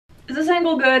Is this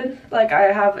angle good? Like,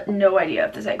 I have no idea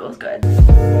if this angle is good.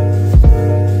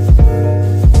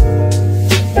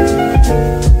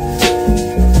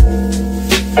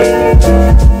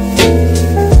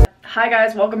 Hi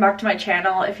guys, welcome back to my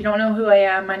channel. If you don't know who I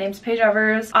am, my name's Paige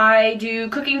Evers. I do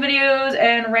cooking videos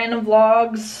and random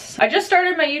vlogs. I just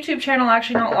started my YouTube channel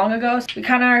actually not long ago. So we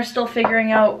kind of are still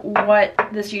figuring out what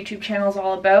this YouTube channel is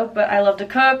all about, but I love to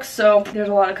cook, so there's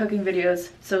a lot of cooking videos,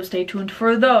 so stay tuned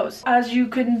for those. As you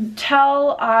can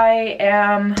tell,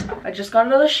 I just got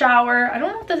out of the shower. I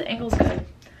don't know if this angle's good.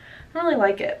 I don't really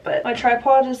like it, but my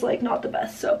tripod is like not the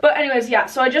best, so. But anyways, yeah,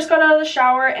 so I just got out of the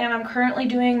shower and I'm currently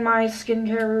doing my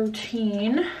skincare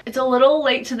routine. It's a little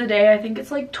late to the day. I think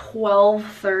it's like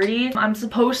 12:30. I'm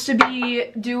supposed to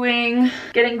be getting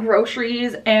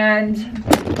groceries and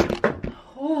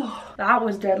that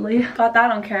was deadly. Got that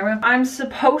on camera. I'm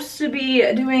supposed to be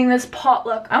doing this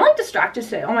potluck. I'm like distracted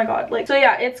today. Oh my god. Like, so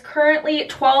yeah, it's currently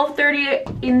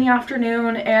 12:30 in the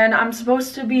afternoon and I'm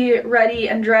supposed to be ready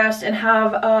and dressed and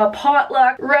have a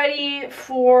potluck ready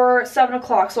for 7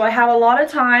 o'clock. So I have a lot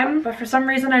of time, but for some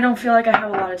reason I don't feel like I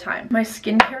have a lot of time. My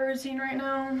skincare routine right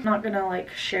now, I'm not gonna like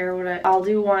share what I'll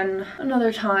do one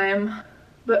another time.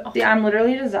 But yeah, I'm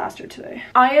literally a disaster today.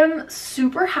 I am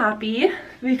super happy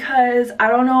because I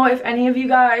don't know if any of you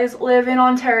guys live in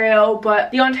Ontario,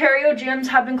 but the Ontario gyms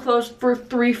have been closed for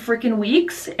 3 freaking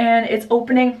weeks and it's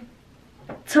opening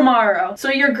tomorrow. So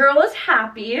your girl is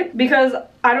happy because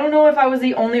I don't know if I was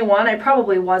the only one. I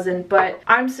probably wasn't, but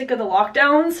I'm sick of the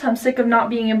lockdowns. I'm sick of not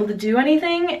being able to do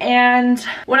anything. And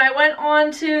when I went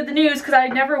on to the news, because I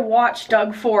never watched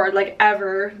Doug Ford like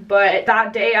ever, but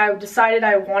that day I decided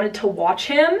I wanted to watch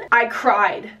him, I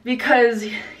cried because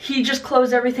he just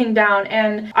closed everything down.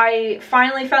 And I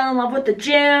finally fell in love with the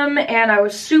gym and I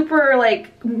was super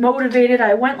like motivated.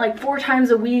 I went like 4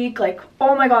 times a week. Like,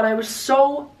 oh my god, I was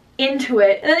so into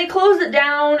it. And then he closed it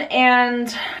down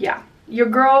and yeah. Your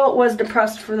girl was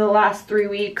depressed for the last 3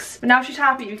 weeks, but now she's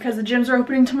happy because the gyms are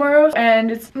opening tomorrow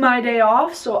and it's my day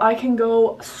off, so I can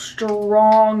go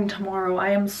strong tomorrow. I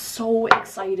am so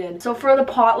excited. So for the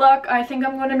potluck, I think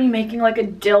I'm going to be making like a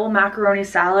dill macaroni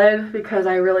salad because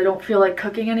I really don't feel like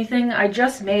cooking anything. I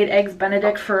just made eggs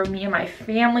Benedict for me and my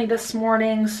family this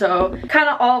morning, so kind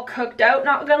of all cooked out,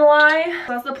 not gonna lie.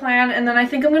 So that's the plan. And then I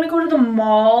think I'm gonna go to the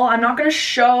mall. I'm not gonna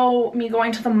show me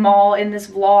going to the mall in this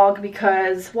vlog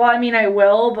because, well, I mean, I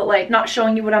will, but like not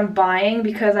showing you what I'm buying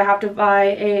because I have to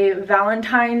buy a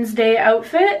Valentine's Day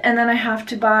outfit and then I have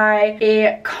to buy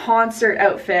a concert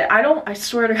outfit. I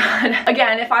swear to god,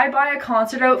 again, if I buy a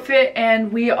concert outfit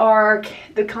and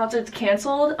the concert's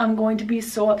canceled, I'm going to be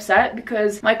so upset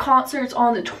because my concert's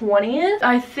on the 20th.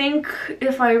 I think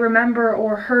if I remember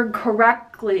or heard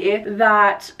correctly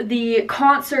that the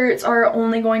concerts are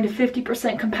only going to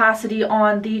 50% capacity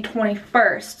on the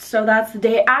 21st, so that's the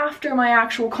day after my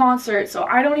actual concert. So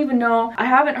I don't even know. I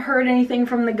haven't heard anything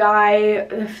from the guy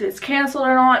if it's canceled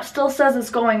or not. Still says it's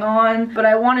going on, but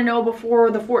I want to know before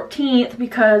the 14th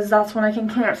because that's when I can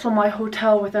cancel my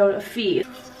hotel without a fee.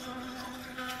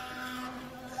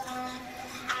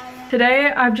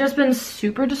 Today, I've just been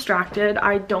super distracted.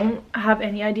 I don't have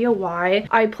any idea why.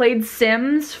 I played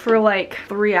Sims for like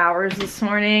 3 hours this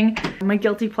morning. My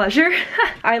guilty pleasure.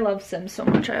 I love Sims so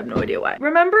much, I have no idea why.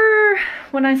 Remember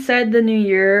when I said the new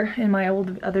year in my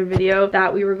other video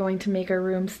that we were going to make our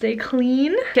room stay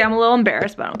clean? Okay, I'm a little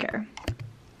embarrassed, but I don't care.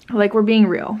 Like, we're being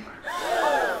real.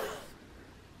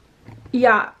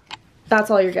 Yeah. That's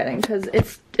all you're getting because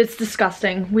it's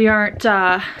disgusting. We're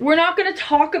not gonna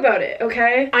talk about it,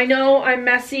 okay? I know I'm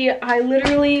messy. I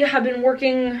literally have been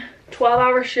working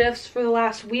 12-hour shifts for the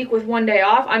last week with 1 day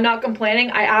off. I'm not complaining.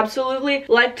 I absolutely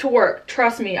like to work.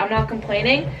 Trust me, I'm not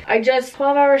complaining.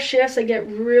 12-hour shifts, I get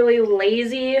really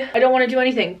lazy. I don't want to do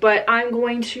anything, but I'm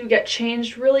going to get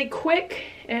changed really quick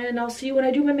and I'll see you when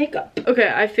I do my makeup. Okay,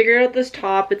 I figured out this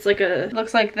top. It's like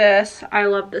looks like this. I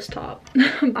love this top.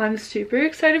 I'm super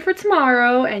excited for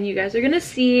tomorrow and you guys are gonna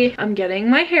see I'm getting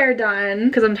my hair done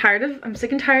because I'm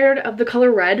sick and tired of the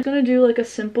color red. I'm gonna do like a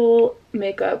simple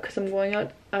makeup because I'm going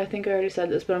out. I think I already said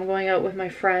this, but I'm going out with my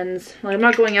friends. Like, I'm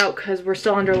not going out because we're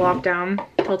still under lockdown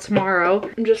till tomorrow.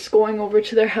 I'm just going over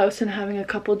to their house and having a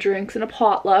couple drinks and a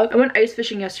potluck. I went ice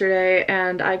fishing yesterday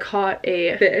and I caught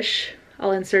a fish.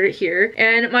 I'll insert it here.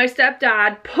 And my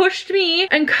stepdad pushed me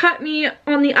and cut me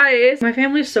on the ice. My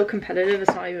family's so competitive,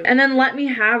 it's not even. And then let me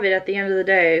have it at the end of the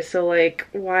day. So like,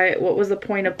 what was the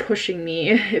point of pushing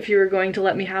me if you were going to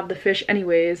let me have the fish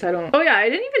anyways? I don't. Oh yeah, I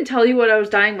didn't even tell you what I was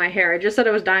dyeing my hair. I just said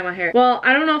I was dyeing my hair. Well,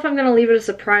 I don't know if I'm gonna leave it a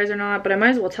surprise or not, but I might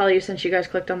as well tell you since you guys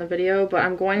clicked on the video, but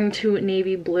I'm going to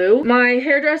navy blue. My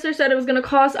hairdresser said it was gonna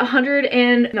cost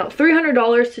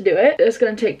 $300 to do it. It's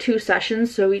gonna take 2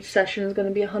 sessions, so each session is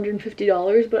gonna be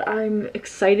 $150, but I'm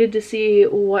excited to see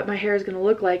what my hair is gonna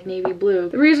look like navy blue.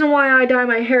 The reason why I dye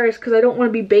my hair is because I don't want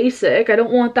to be basic. I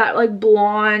don't want that like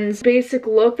blonde basic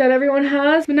look that everyone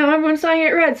has, but now everyone's dyeing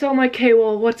it red, so I'm like, okay,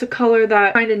 well, what's a color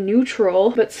that kind of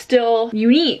neutral but still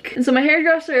unique? And so my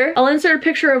hairdresser, I'll insert a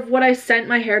picture of what I sent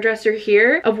my hairdresser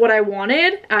here of what I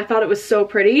wanted. I thought it was so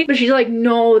pretty, but she's like,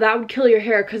 no, that would kill your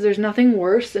hair because there's nothing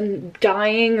worse than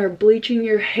dyeing or bleaching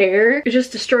your hair. It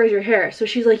just destroys your hair. So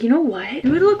she's like, you know what, it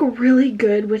would look really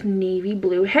good with navy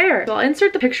blue hair. So I'll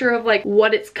insert the picture of like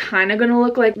what it's kind of gonna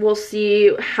look like. We'll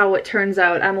see how it turns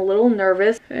out. I'm a little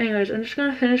nervous. Anyways, I'm just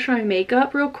gonna finish my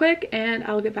makeup real quick and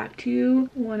I'll get back to you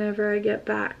whenever I get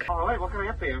back. All right, what can I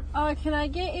get for you? Can I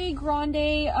get a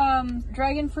grande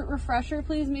dragon fruit refresher,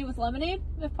 please, made with lemonade,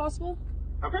 if possible?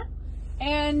 Okay.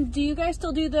 And do you guys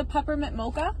still do the peppermint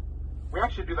mocha? We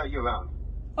actually do that year round.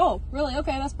 Oh, really?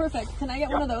 Okay, that's perfect. Can I get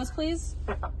one of those, please?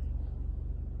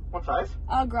 What size?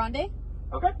 Grande.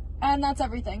 Okay. And that's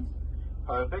everything.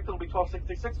 Perfect. It'll be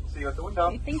 $12.66. We'll see you at the window.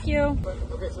 Okay, thank you.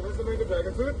 Okay, so there's the mango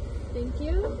dragon fruit. Thank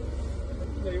you.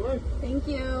 There you are. Thank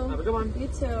you. Have a good one. You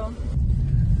too.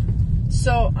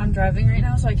 So I'm driving right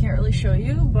now, so I can't really show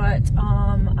you, but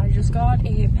I just got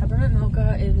a peppermint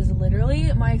mocha. It is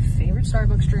literally my favorite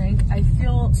Starbucks drink. I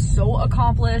feel so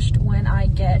accomplished when I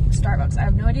get Starbucks. I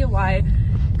have no idea why,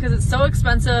 because it's so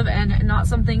expensive and not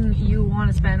something you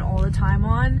want to spend all the time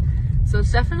on. So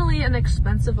it's definitely an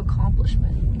expensive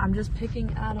accomplishment. I'm just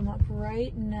picking Adam up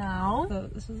right now. So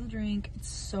this is the drink. It's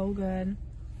so good.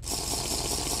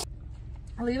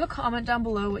 Leave a comment down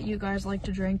below what you guys like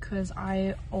to drink, because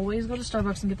I always go to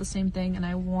Starbucks and get the same thing and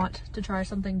I want to try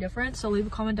something different. So leave a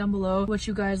comment down below what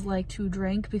you guys like to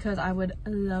drink, because I would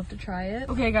love to try it.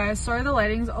 Okay guys, sorry the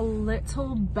lighting's a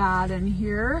little bad in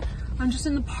here. I'm just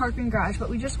in the parking garage, but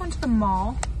we just went to the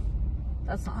mall.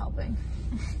 That's not helping.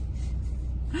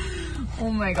 Oh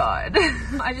my god.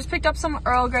 I just picked up some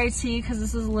Earl Grey tea because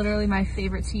this is literally my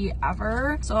favorite tea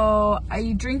ever. So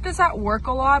I drink this at work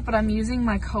a lot, but I'm using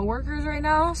my coworkers right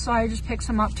now, so I just picked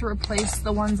some up to replace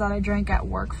the ones that I drank at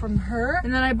work from her.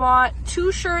 And then I bought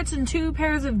 2 shirts and 2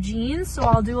 pairs of jeans, so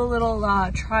I'll do a little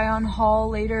try on haul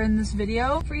later in this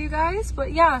video for you guys.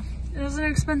 But yeah, it was an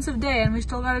expensive day and we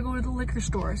still gotta go to the liquor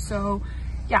store, so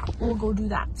yeah, we'll go do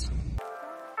that.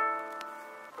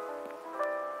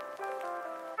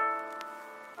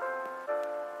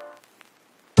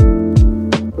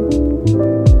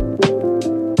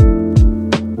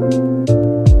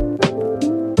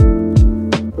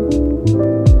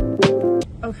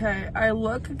 Okay, I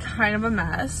look kind of a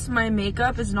mess. My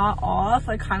makeup is not off.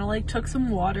 I kind of like took some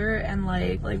water and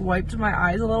like wiped my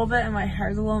eyes a little bit, and my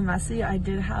hair's a little messy. I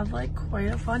did have like quite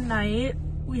a fun night.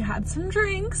 We had some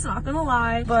drinks, not gonna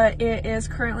lie, but it is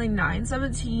currently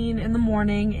 9:17 in the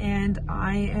morning and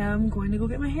I am going to go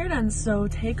get my hair done. So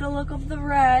take a look of the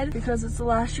red because it's the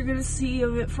last you're gonna see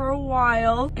of it for a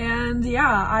while. And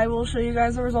yeah, I will show you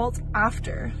guys the results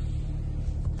after.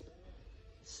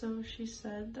 So she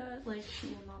said that like she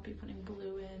will not be putting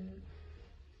blue in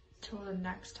till the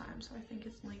next time, so I think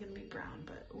it's only gonna be brown,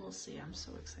 but we'll see. I'm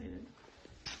so excited.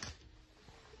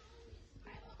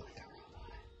 I look like a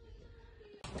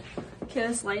robot. Okay,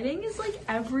 this lighting is like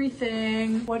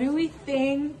everything. What do we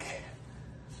think?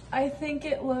 I think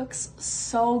it looks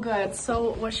so good.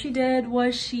 So what she did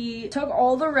was she took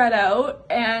all the red out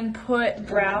and put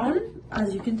brown,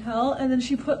 as you can tell, and then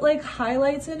she put like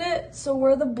highlights in it. So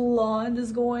where the blonde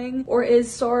is going, or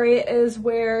is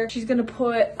where she's gonna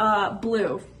put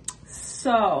blue.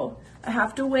 So I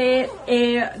have to wait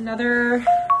another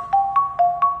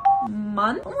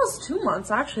month, almost 2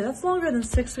 months actually. That's longer than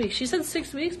 6 weeks. She said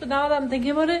 6 weeks, but now that I'm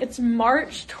thinking about it, it's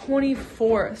March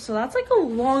 24th, so that's like a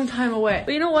long time away.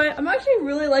 But you know what, I'm actually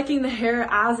really liking the hair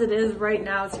as it is right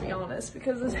now, to be honest,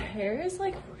 because this hair is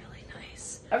like really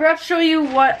nice. I forgot to show you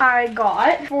what I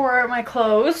got for my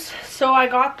clothes. So I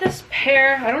got this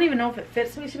pair, I don't even know if it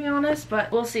fits me, to be honest,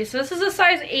 but we'll see. So this is a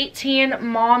size 18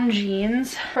 mom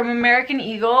jeans from American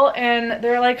Eagle, and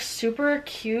they're like super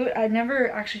cute. I never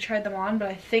actually tried them on, but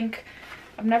I think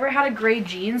I've never had a gray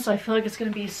jean, so I feel like it's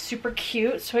gonna be super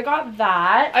cute. So I got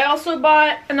that. I also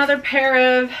bought another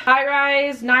pair of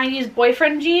high-rise 90s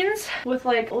boyfriend jeans with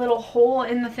like a little hole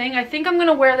in the thing. I think I'm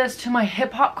gonna wear this to my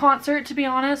hip hop concert, to be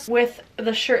honest, with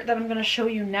the shirt that I'm gonna show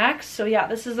you next. So yeah,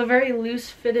 this is a very loose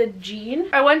fitted jean.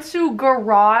 I went to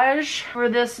Garage for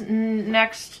this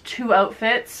next two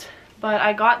outfits, but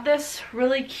I got this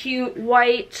really cute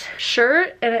white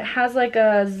shirt and it has like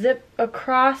a zip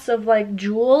across of like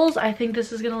jewels. I think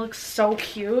this is gonna look so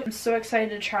cute. I'm so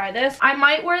excited to try this. I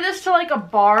might wear this to like a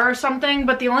bar or something,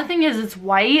 but the only thing is it's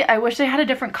white. I wish they had a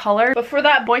different color. But for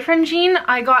that boyfriend jean,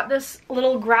 I got this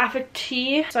little graphic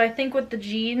tee. So I think with the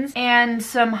jeans and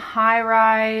some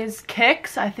high-rise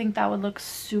kicks, I think that would look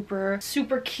super,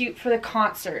 super cute for the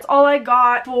concert. That's all I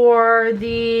got for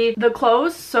the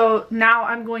clothes. So now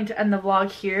I'm going to end the vlog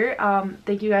here.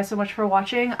 Thank you guys so much for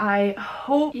watching. I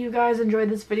hope you guys enjoyed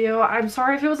this video. I'm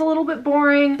sorry if it was a little bit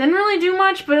boring. Didn't really do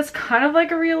much, but it's kind of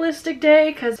like a realistic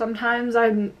day because sometimes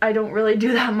I don't really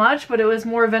do that much, but it was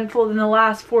more eventful than the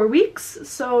last 4 weeks.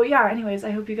 So yeah, anyways,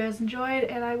 I hope you guys enjoyed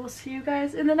and I will see you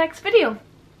guys in the next video.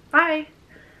 Bye!